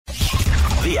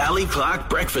The Ali Clark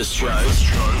Breakfast Show.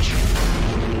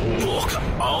 Book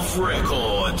of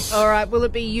Records. All right, will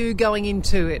it be you going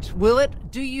into it? Will it?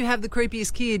 Do you have the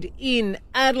creepiest kid in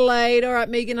Adelaide? All right,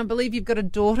 Megan, I believe you've got a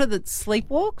daughter that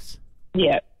sleepwalks?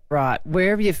 Yeah. Right, where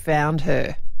have you found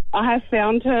her? I have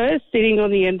found her sitting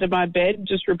on the end of my bed,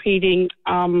 just repeating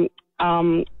several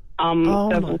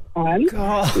times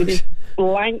God. with this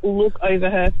blank look over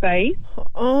her face.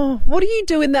 Oh, what do you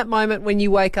do in that moment when you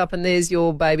wake up and there's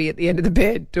your baby at the end of the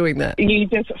bed doing that? You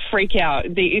just freak out.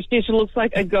 It just looks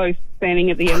like a ghost standing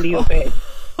at the end of your bed.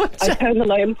 I turn the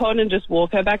lamp on and just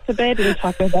walk her back to bed and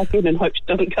tuck her back in and hope she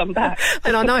doesn't come back.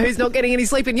 And I know who's not getting any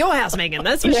sleep in your house, Megan,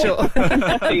 that's for sure.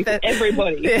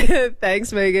 Everybody. Yeah,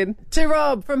 thanks, Megan. To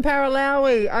Rob from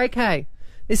Paralawi. Okay,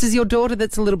 this is your daughter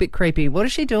that's a little bit creepy. What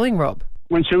is she doing, Rob?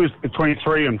 When she was between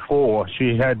 3 and 4,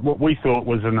 she had what we thought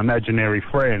was an imaginary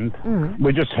friend.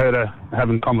 We just heard her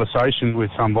having a conversation with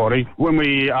somebody. When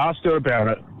we asked her about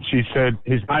it, she said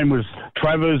his name was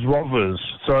Travis Rovers.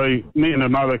 So me and her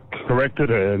mother corrected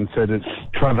her and said it's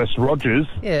Travis Rogers.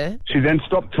 Yeah. She then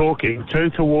stopped talking,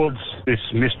 turned towards this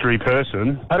mystery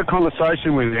person, had a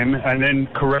conversation with him, and then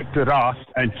corrected us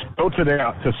and spelt it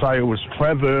out to say it was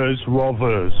Travis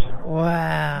Rovers.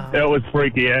 Wow. It was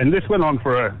freaky, and this went on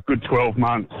for a good 12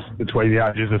 months between the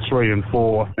ages of 3 and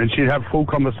 4, and she'd have full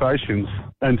conversations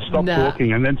and stop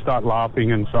talking and then start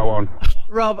laughing and so on.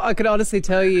 Rob, I could honestly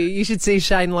tell you should see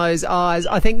Shane Lowe's eyes.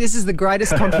 I think this is the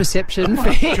greatest contraception for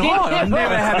him. God, I'm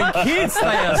never having kids. They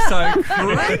are so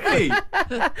creepy.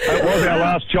 It was our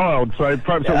last child, so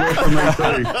perhaps it was for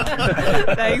me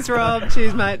too. Thanks, Rob.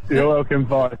 Cheers, mate. You're welcome.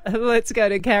 Bye. Let's go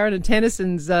to Karen and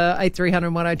Tennyson's 8300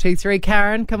 1023.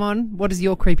 Karen, come on. What does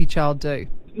your creepy child do?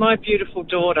 My beautiful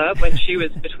daughter, when she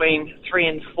was between 3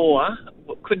 and 4,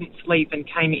 couldn't sleep and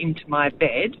came into my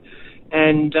bed.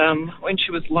 And when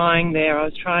she was lying there, I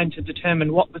was trying to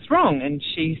determine what was wrong. And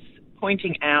she's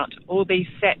pointing out all these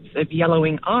sets of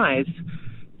yellowing eyes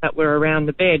that were around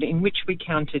the bed, in which we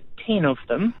counted 10 of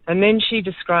them. And then she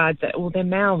described that all their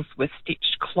mouths were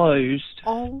stitched closed.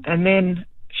 Oh. And then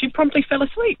she promptly fell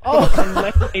asleep and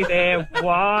left me there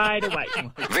wide awake.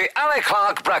 The Ali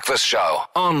Clark Breakfast Show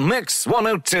on Mix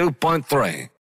 102.3.